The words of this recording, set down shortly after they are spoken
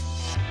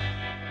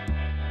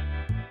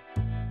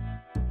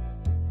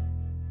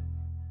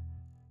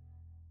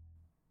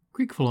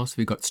Greek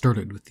philosophy got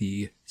started with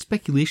the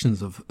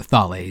speculations of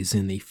Thales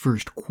in the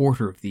first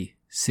quarter of the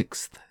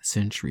 6th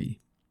century.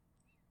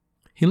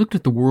 He looked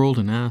at the world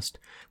and asked,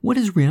 what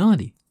is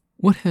reality?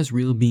 What has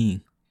real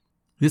being?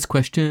 This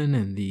question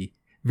and the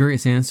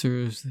various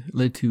answers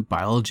led to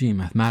biology,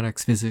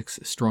 mathematics, physics,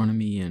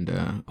 astronomy, and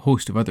a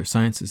host of other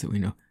sciences that we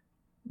know.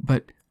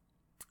 But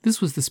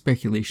this was the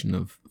speculation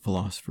of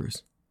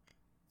philosophers.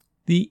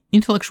 The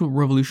intellectual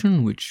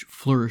revolution, which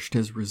flourished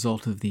as a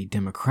result of the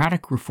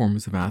democratic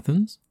reforms of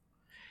Athens,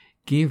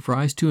 gave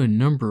rise to a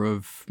number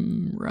of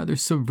rather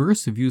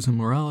subversive views on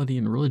morality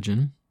and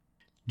religion.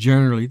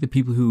 Generally, the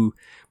people who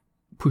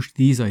pushed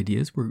these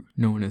ideas were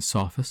known as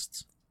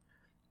sophists.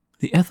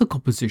 The ethical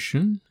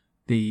position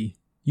they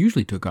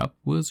usually took up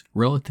was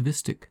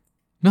relativistic.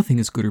 Nothing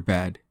is good or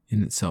bad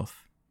in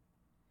itself.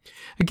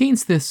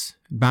 Against this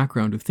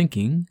background of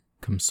thinking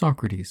comes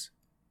Socrates,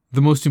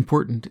 the most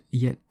important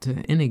yet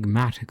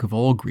enigmatic of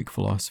all Greek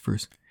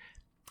philosophers.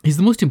 He's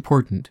the most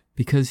important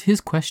because his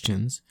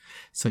questions,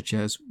 such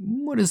as,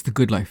 what is the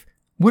good life?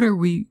 What are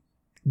we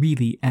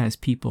really as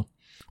people?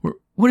 Or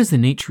what is the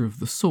nature of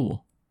the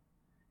soul?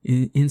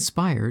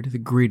 Inspired the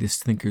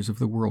greatest thinkers of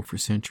the world for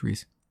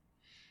centuries.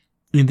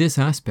 In this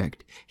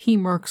aspect, he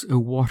marks a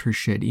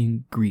watershed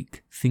in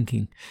Greek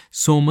thinking,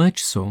 so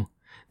much so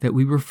that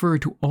we refer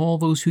to all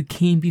those who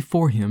came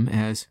before him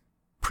as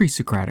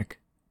pre-Socratic.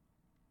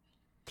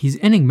 He's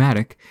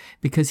enigmatic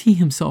because he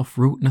himself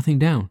wrote nothing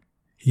down.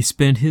 He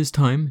spent his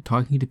time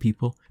talking to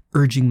people,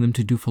 urging them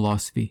to do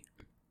philosophy,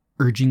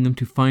 urging them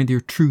to find their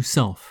true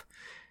self.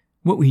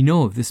 What we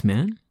know of this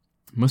man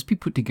must be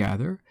put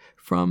together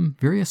from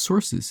various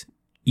sources,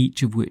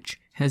 each of which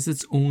has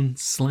its own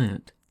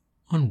slant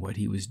on what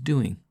he was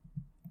doing.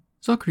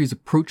 Socrates'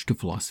 approach to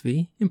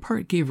philosophy in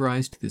part gave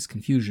rise to this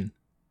confusion.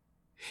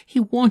 He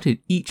wanted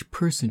each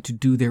person to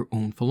do their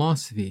own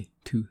philosophy,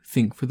 to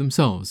think for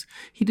themselves.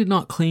 He did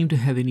not claim to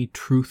have any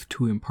truth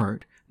to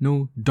impart,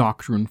 no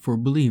doctrine for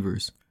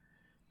believers.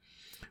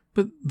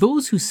 But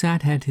those who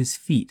sat at his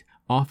feet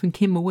often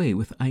came away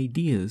with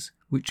ideas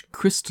which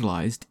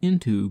crystallized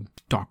into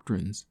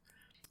doctrines.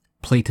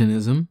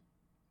 Platonism,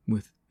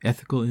 with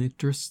ethical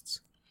interests.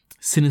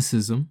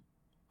 Cynicism,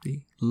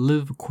 they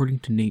live according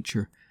to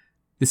nature.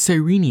 The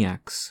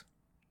Cyrenaics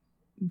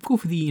go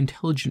for the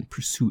intelligent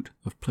pursuit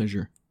of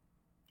pleasure.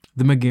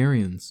 The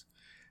Megarians,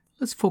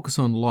 let's focus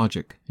on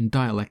logic and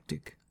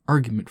dialectic,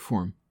 argument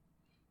form.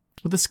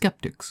 The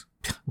skeptics,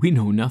 we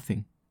know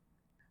nothing.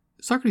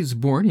 Socrates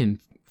was born in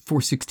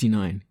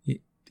 469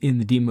 in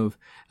the deme of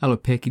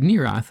Alopeci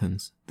near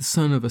Athens, the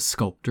son of a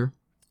sculptor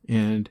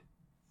and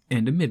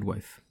a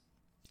midwife.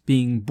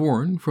 Being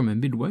born from a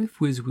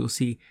midwife, as we'll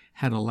see,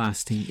 had a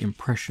lasting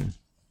impression.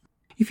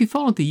 If he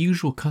followed the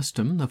usual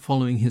custom of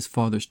following his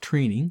father's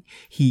training,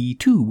 he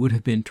too would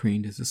have been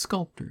trained as a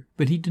sculptor,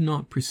 but he did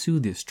not pursue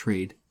this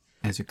trade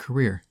as a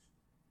career.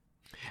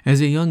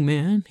 As a young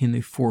man in the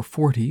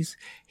 440s,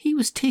 he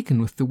was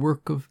taken with the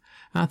work of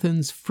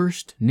Athens'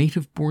 first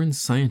native-born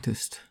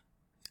scientist,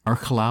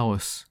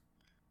 Archelaus.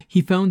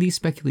 He found these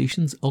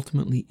speculations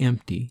ultimately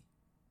empty.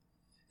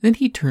 Then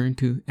he turned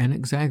to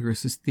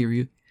Anaxagoras'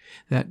 theory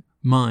that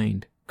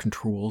mind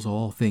controls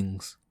all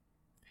things.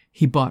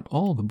 He bought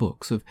all the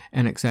books of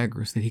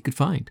Anaxagoras that he could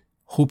find,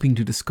 hoping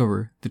to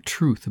discover the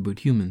truth about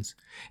humans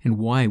and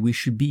why we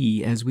should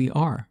be as we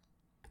are,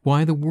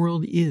 why the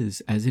world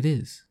is as it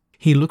is.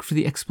 He looked for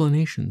the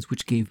explanations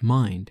which gave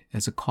mind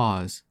as a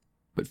cause,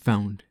 but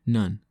found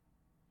none.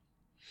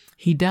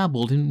 He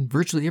dabbled in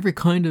virtually every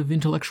kind of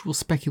intellectual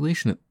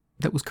speculation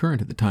that was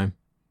current at the time.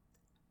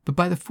 But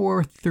by the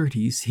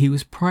 430s, he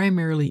was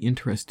primarily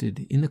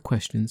interested in the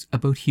questions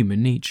about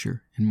human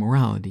nature and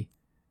morality.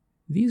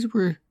 These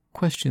were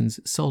questions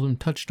seldom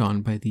touched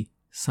on by the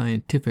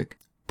scientific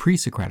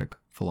pre-Socratic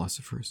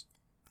philosophers.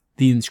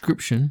 The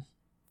inscription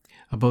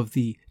above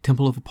the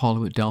Temple of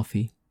Apollo at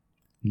Delphi,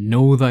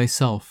 "Know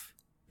thyself,"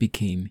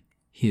 became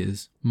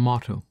his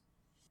motto.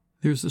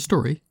 There's a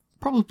story,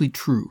 probably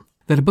true,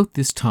 that about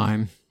this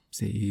time,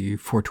 say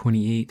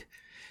 428,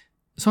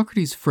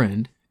 Socrates'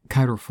 friend,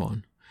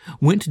 Chaerephon,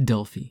 went to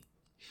Delphi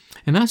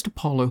and asked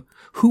Apollo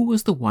who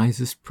was the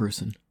wisest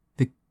person.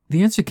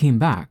 The answer came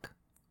back,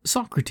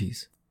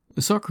 Socrates.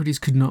 Socrates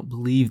could not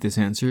believe this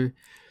answer.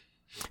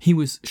 He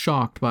was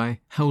shocked by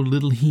how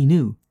little he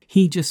knew.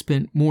 He just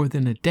spent more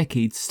than a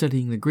decade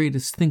studying the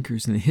greatest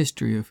thinkers in the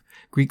history of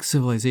Greek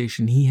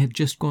civilization. He had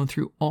just gone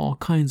through all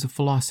kinds of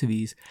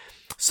philosophies,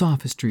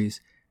 sophistries,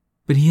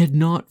 but he had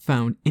not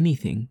found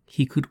anything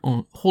he could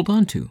hold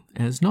on to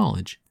as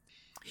knowledge.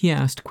 He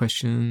asked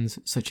questions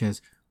such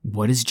as,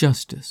 what is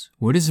justice?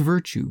 What is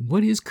virtue?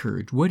 What is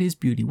courage? What is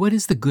beauty? What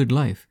is the good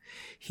life?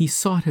 He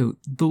sought out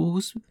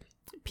those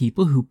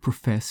people who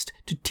professed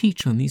to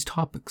teach on these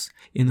topics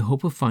in the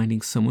hope of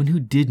finding someone who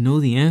did know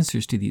the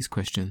answers to these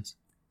questions,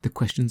 the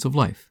questions of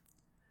life.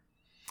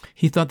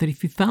 He thought that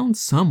if he found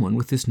someone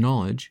with this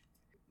knowledge,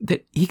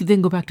 that he could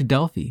then go back to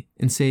Delphi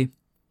and say,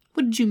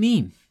 what did you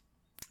mean?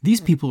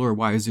 These people are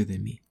wiser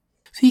than me.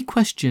 So he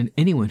questioned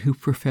anyone who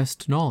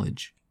professed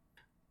knowledge,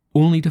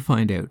 only to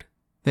find out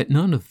that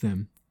none of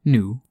them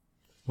knew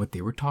what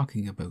they were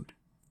talking about.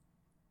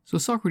 So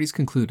Socrates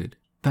concluded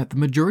that the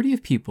majority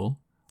of people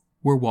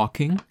were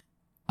walking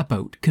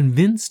about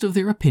convinced of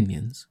their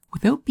opinions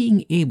without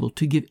being able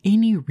to give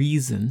any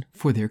reason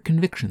for their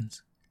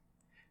convictions.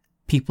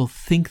 People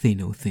think they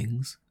know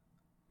things,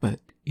 but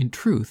in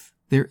truth,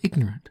 they're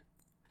ignorant.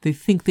 They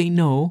think they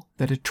know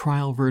that a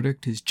trial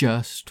verdict is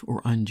just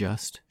or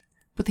unjust,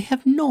 but they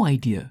have no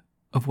idea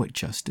of what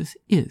justice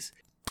is.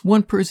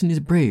 One person is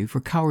brave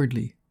or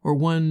cowardly, or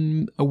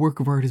a work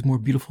of art is more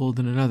beautiful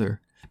than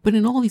another. But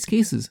in all these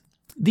cases,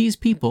 these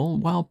people,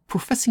 while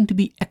professing to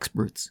be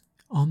experts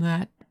on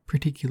that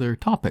particular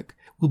topic,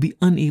 will be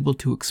unable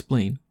to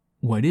explain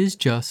what is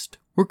just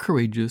or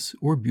courageous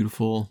or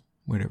beautiful,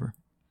 whatever.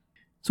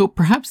 So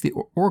perhaps the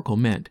oracle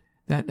meant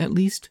that at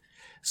least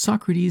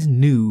Socrates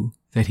knew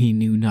that he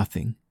knew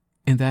nothing,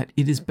 and that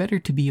it is better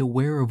to be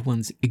aware of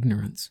one's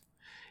ignorance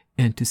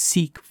and to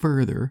seek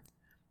further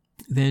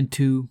than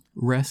to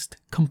rest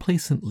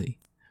complacently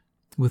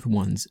with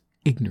one's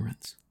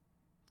ignorance.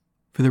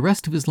 For the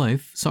rest of his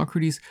life,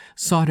 Socrates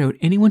sought out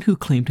anyone who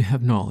claimed to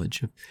have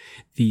knowledge of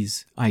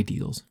these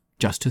ideals,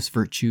 justice,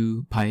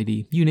 virtue,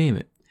 piety, you name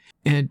it,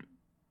 and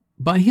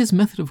by his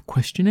method of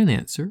question and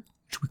answer,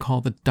 which we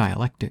call the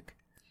dialectic,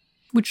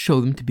 would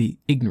show them to be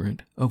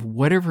ignorant of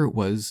whatever it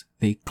was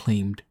they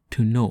claimed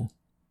to know.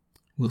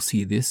 We'll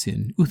see this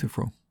in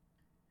Euthyphro.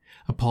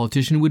 A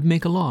politician would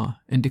make a law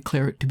and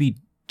declare it to be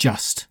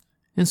just,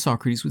 and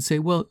Socrates would say,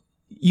 well,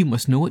 you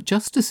must know what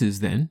justice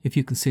is then, if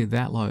you can say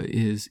that law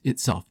is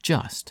itself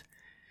just.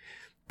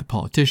 The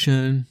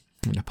politician,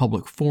 in a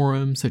public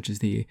forum such as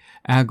the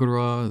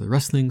Agora, the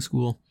wrestling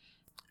school,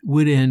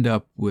 would end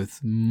up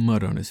with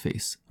mud on his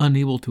face,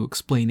 unable to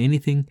explain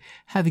anything,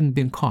 having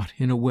been caught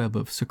in a web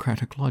of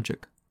Socratic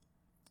logic.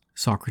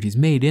 Socrates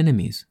made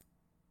enemies,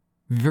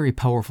 very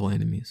powerful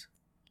enemies.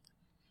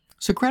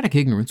 Socratic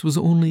ignorance was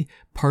only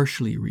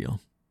partially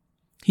real.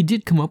 He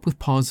did come up with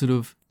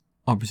positive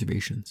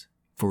observations.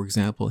 For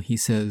example, he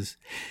says,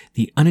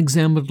 the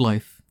unexamined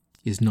life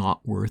is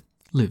not worth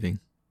living.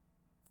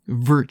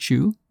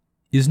 Virtue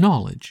is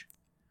knowledge.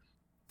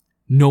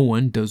 No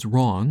one does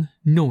wrong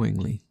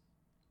knowingly.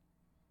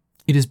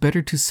 It is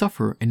better to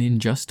suffer an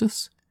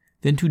injustice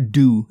than to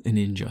do an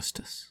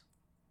injustice.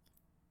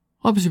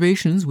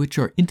 Observations which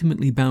are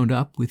intimately bound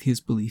up with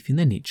his belief in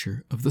the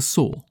nature of the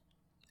soul,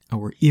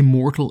 our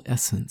immortal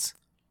essence.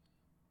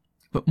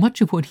 But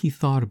much of what he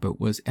thought about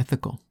was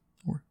ethical,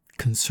 or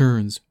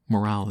concerns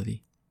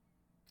morality.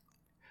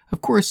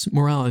 Of course,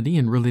 morality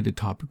and related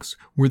topics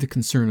were the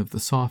concern of the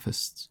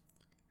sophists.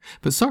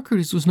 But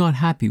Socrates was not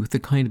happy with the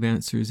kind of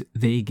answers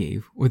they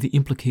gave or the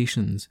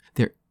implications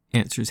their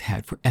answers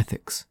had for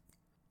ethics.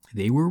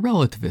 They were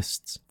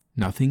relativists.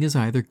 Nothing is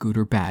either good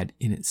or bad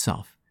in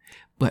itself,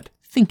 but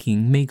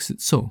thinking makes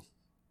it so,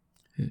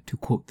 to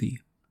quote the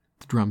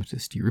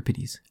dramatist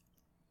Euripides.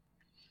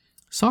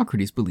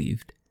 Socrates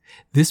believed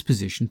this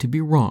position to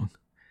be wrong,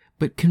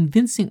 but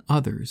convincing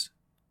others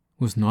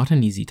was not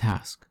an easy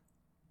task.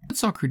 What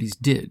Socrates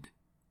did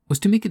was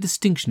to make a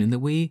distinction in the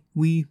way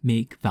we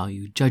make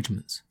value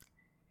judgments.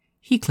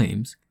 He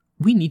claims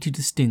we need to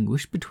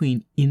distinguish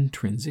between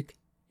intrinsic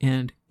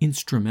and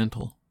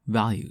instrumental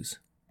values.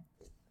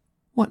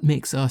 What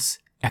makes us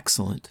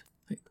excellent,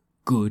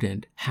 good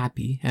and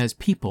happy as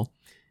people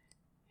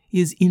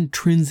is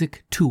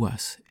intrinsic to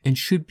us and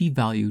should be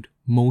valued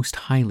most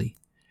highly.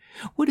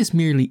 What is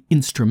merely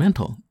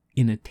instrumental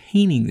in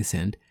attaining this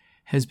end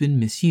has been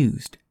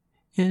misused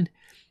and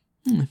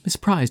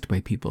misprized by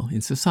people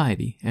in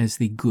society as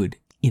the good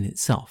in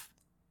itself.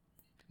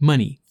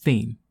 Money,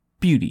 fame,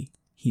 beauty,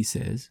 he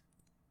says,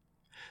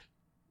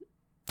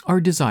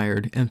 are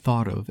desired and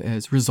thought of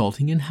as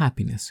resulting in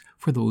happiness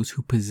for those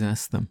who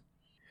possess them.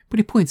 But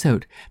he points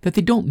out that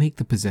they don't make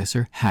the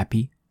possessor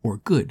happy or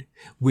good.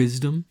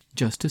 Wisdom,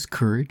 justice,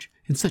 courage,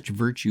 and such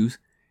virtues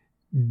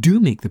do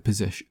make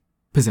the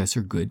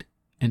possessor good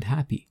and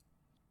happy.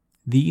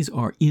 These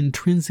are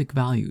intrinsic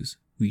values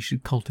we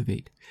should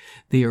cultivate.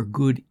 They are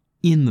good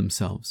in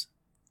themselves,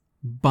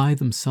 by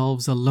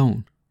themselves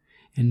alone,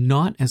 and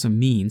not as a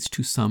means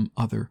to some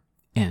other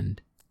end.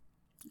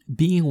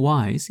 Being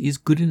wise is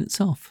good in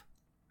itself.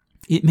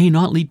 It may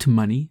not lead to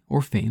money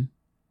or fame,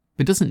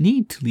 but doesn't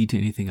need to lead to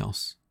anything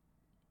else.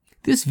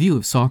 This view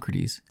of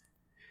Socrates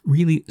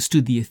really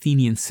stood the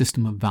Athenian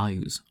system of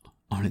values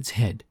on its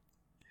head.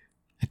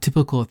 A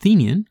typical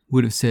Athenian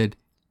would have said,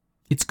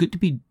 it's good to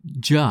be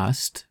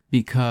just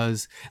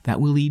because that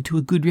will lead to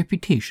a good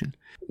reputation.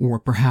 Or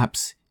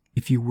perhaps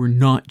if you were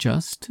not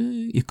just,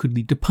 it could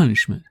lead to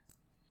punishment.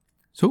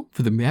 So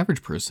for the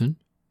average person,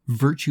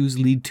 virtues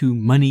lead to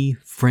money,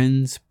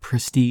 friends,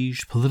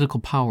 prestige,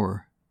 political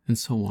power, and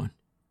so on.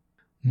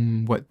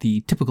 What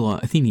the typical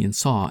Athenian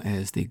saw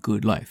as the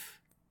good life.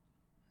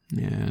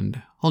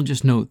 And I'll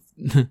just note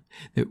that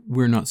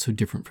we're not so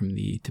different from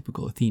the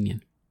typical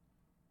Athenian.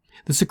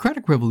 The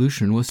Socratic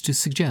revolution was to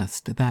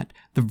suggest that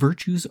the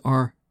virtues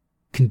are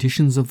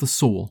conditions of the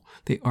soul.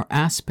 They are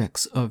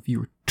aspects of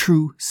your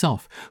true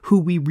self, who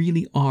we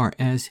really are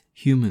as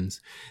humans.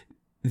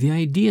 The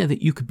idea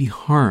that you could be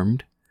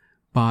harmed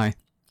by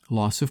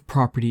loss of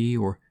property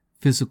or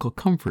physical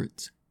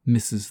comforts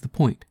misses the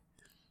point.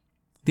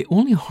 The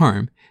only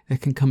harm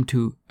that can come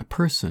to a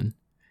person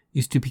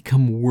is to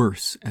become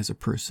worse as a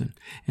person,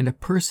 and a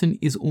person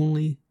is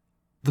only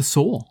the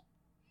soul.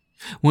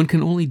 One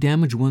can only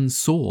damage one's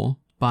soul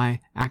by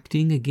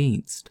acting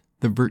against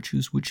the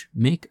virtues which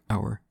make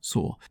our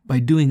soul, by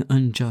doing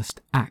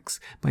unjust acts,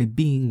 by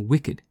being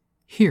wicked.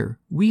 Here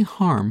we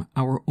harm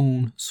our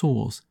own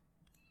souls,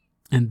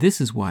 and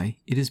this is why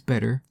it is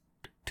better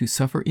to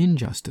suffer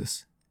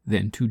injustice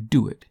than to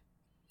do it.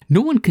 No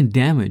one can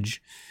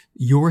damage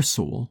your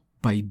soul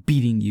by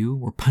beating you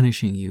or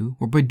punishing you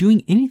or by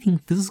doing anything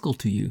physical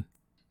to you.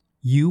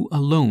 You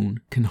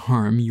alone can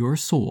harm your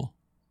soul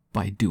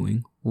by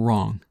doing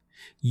wrong.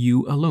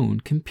 You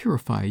alone can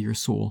purify your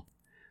soul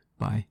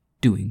by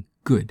doing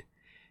good.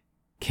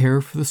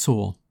 Care for the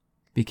soul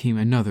became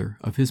another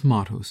of his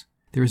mottos.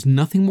 There is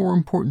nothing more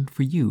important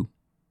for you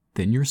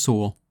than your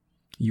soul,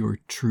 your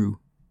true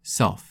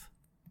self.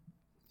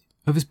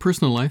 Of his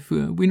personal life,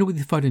 we know he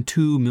fought in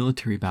 2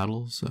 military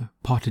battles,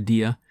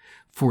 Potidaea,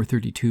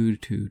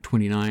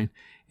 432-29,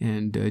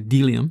 and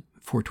Delium,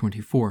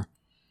 424.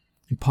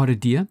 In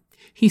Potidaea,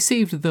 he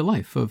saved the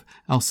life of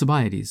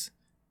Alcibiades,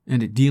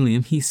 and at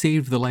Delium, he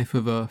saved the life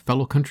of a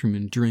fellow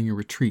countryman during a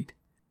retreat,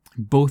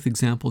 both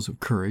examples of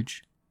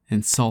courage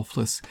and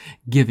selfless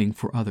giving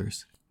for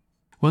others.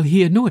 While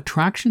he had no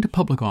attraction to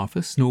public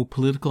office, no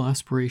political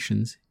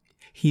aspirations,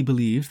 he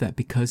believed that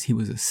because he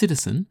was a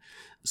citizen,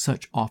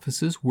 such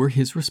offices were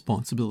his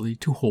responsibility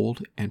to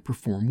hold and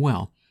perform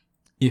well,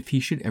 if he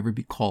should ever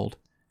be called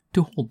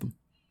to hold them.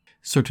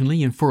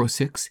 Certainly in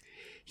 406,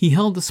 he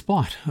held the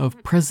spot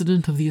of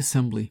President of the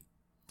Assembly,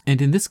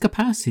 and in this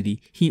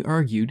capacity he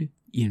argued,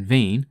 in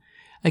vain,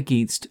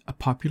 against a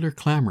popular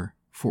clamor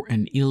for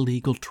an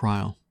illegal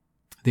trial.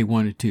 They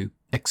wanted to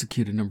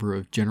execute a number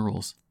of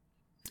generals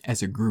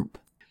as a group,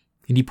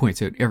 and he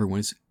points out everyone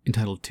is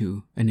entitled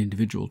to an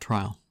individual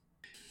trial.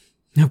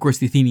 Now, of course,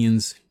 the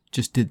Athenians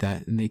just did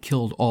that, and they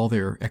killed all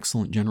their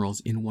excellent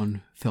generals in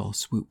one fell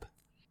swoop.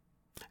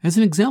 As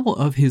an example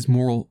of his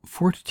moral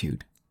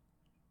fortitude,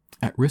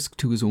 at risk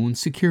to his own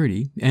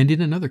security, and in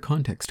another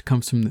context,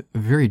 comes from the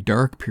very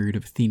dark period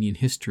of Athenian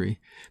history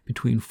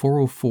between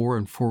 404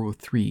 and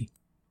 403,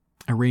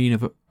 a reign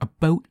of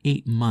about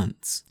 8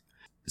 months.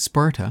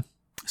 Sparta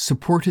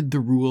supported the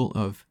rule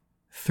of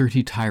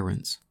 30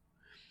 tyrants.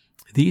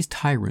 These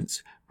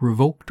tyrants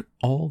revoked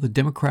all the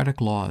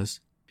democratic laws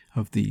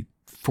of the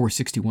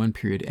 461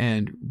 period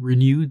and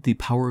renewed the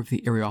power of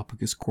the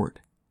Areopagus court.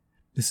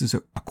 This is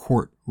a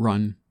court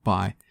run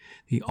by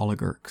the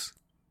oligarchs.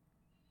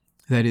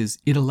 That is,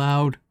 it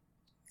allowed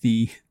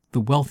the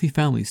wealthy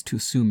families to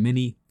assume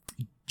many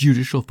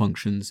judicial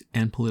functions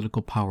and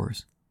political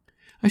powers.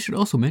 I should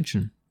also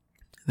mention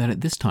that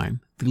at this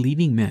time, the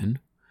leading men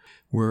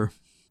were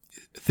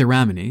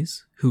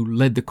Theramenes, who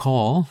led the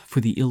call for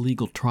the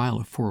illegal trial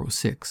of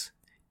 406,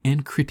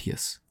 and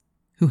Critias,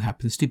 who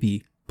happens to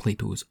be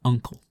Plato's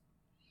uncle.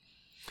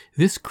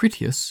 This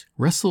Critias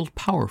wrestled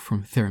power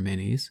from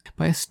Theramenes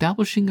by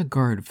establishing a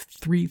guard of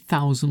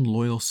 3,000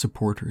 loyal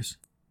supporters.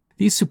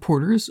 These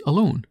supporters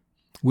alone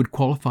would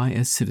qualify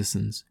as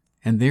citizens,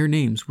 and their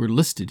names were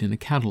listed in a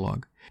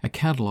catalogue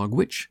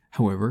which,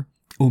 however,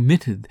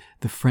 omitted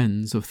the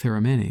friends of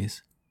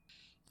Theramenes.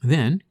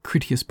 Then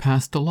Critias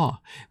passed a law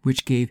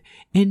which gave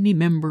any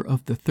member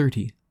of the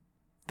 30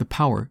 the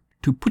power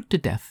to put to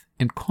death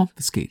and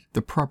confiscate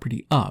the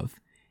property of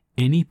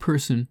any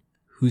person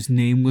whose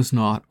name was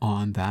not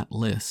on that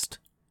list.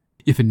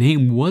 If a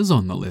name was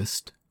on the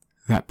list,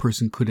 that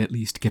person could at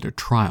least get a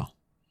trial.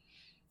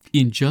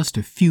 In just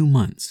a few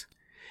months,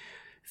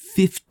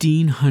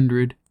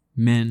 1,500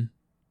 men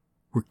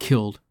were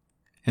killed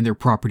and their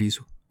properties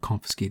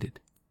confiscated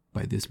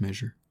by this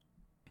measure.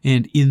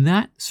 And in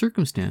that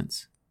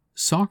circumstance,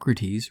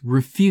 Socrates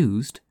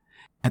refused,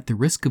 at the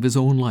risk of his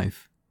own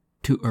life,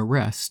 to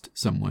arrest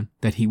someone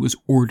that he was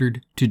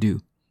ordered to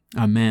do,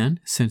 a man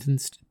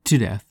sentenced to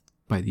death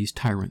by these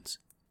tyrants.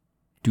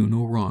 Do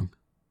no wrong.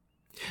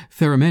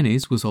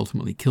 Theramenes was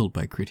ultimately killed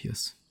by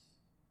Critias.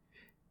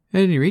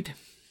 At any rate,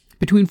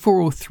 between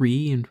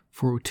 403 and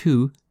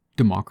 402,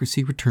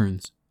 democracy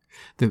returns.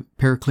 The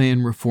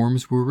Periclean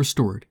reforms were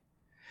restored.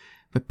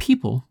 But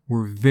people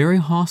were very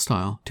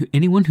hostile to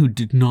anyone who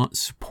did not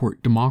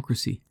support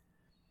democracy.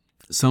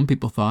 Some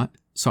people thought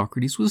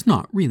Socrates was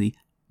not really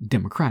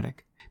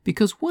democratic,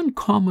 because one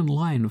common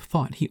line of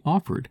thought he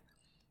offered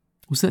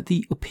was that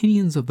the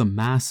opinions of the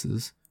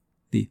masses,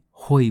 the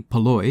hoi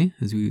polloi,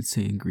 as we would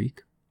say in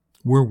Greek,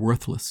 were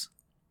worthless.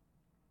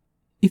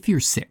 If you're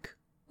sick,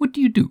 what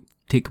do?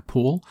 Take a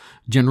poll,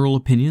 general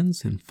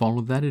opinions, and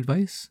follow that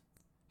advice?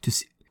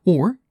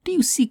 Or do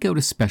you seek out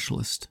a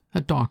specialist,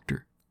 a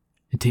doctor,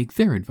 and take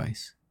their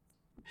advice?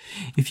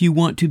 If you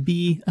want to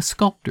be a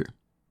sculptor,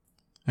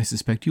 I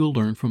suspect you'll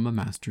learn from a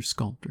master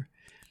sculptor.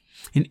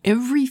 In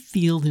every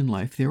field in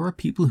life, there are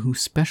people who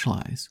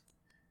specialize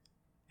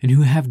and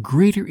who have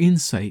greater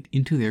insight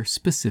into their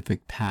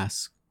specific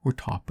task or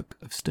topic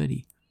of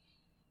study.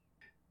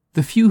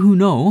 The few who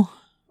know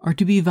are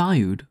to be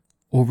valued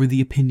over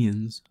the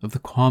opinions of the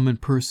common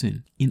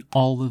person in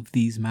all of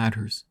these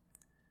matters.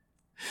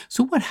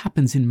 So what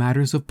happens in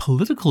matters of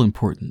political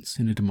importance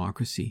in a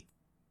democracy?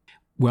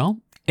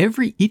 Well,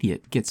 every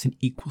idiot gets an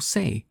equal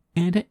say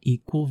and an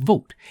equal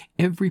vote.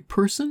 Every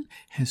person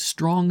has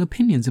strong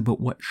opinions about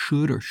what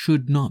should or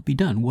should not be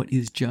done, what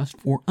is just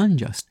or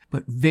unjust.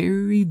 But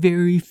very,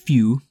 very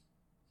few,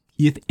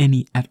 if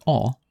any at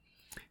all,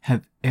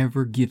 have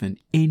ever given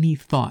any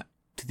thought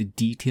to the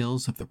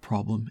details of the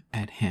problem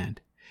at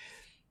hand.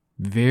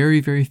 Very,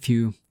 very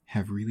few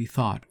have really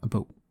thought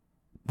about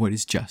what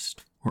is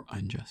just or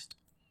unjust.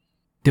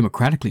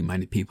 Democratically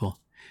minded people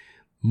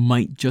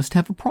might just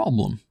have a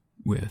problem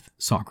with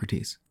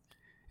Socrates.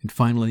 And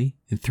finally,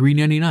 in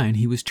 399,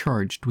 he was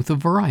charged with a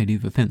variety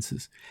of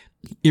offenses: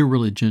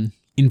 irreligion,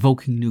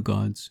 invoking new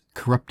gods,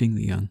 corrupting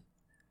the young,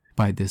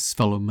 by this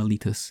fellow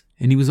Meletus,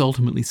 and he was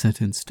ultimately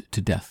sentenced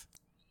to death.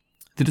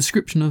 The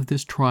description of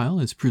this trial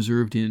is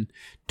preserved in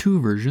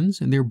two versions,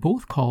 and they're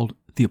both called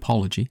the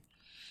Apology,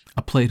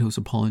 a Plato's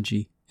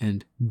Apology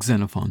and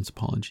Xenophon's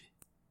Apology.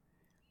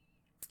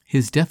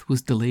 His death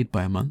was delayed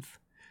by a month.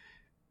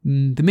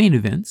 The main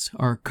events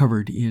are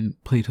covered in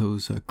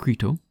Plato's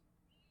Crito,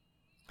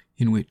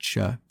 in which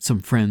some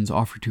friends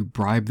offer to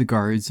bribe the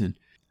guards and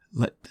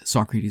let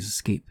Socrates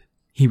escape.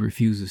 He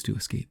refuses to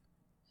escape.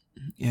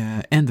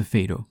 And the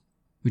Phaedo,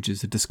 which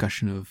is a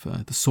discussion of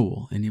the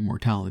soul and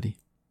immortality.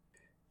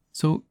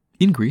 So,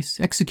 in Greece,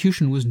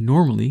 execution was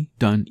normally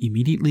done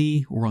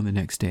immediately or on the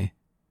next day.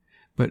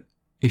 But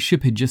a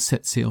ship had just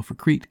set sail for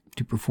Crete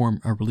to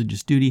perform a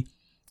religious duty,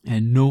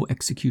 and no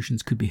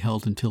executions could be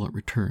held until it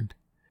returned.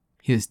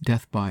 His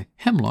death by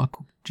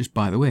hemlock, just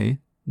by the way,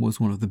 was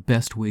one of the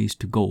best ways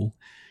to go.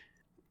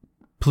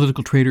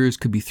 Political traitors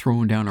could be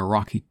thrown down a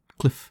rocky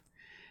cliff.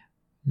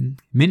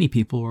 Many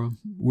people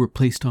were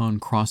placed on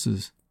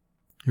crosses.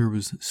 There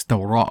was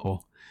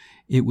staurao.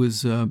 It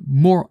was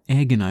more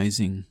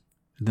agonizing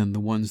than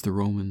the ones the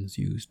Romans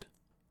used.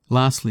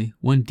 Lastly,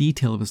 one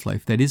detail of his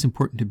life that is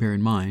important to bear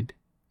in mind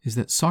is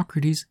that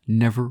Socrates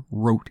never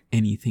wrote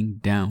anything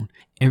down.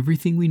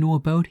 Everything we know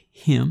about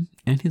him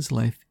and his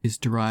life is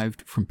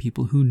derived from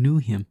people who knew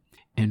him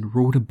and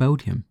wrote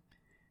about him,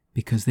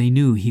 because they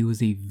knew he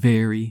was a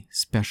very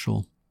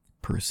special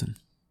person.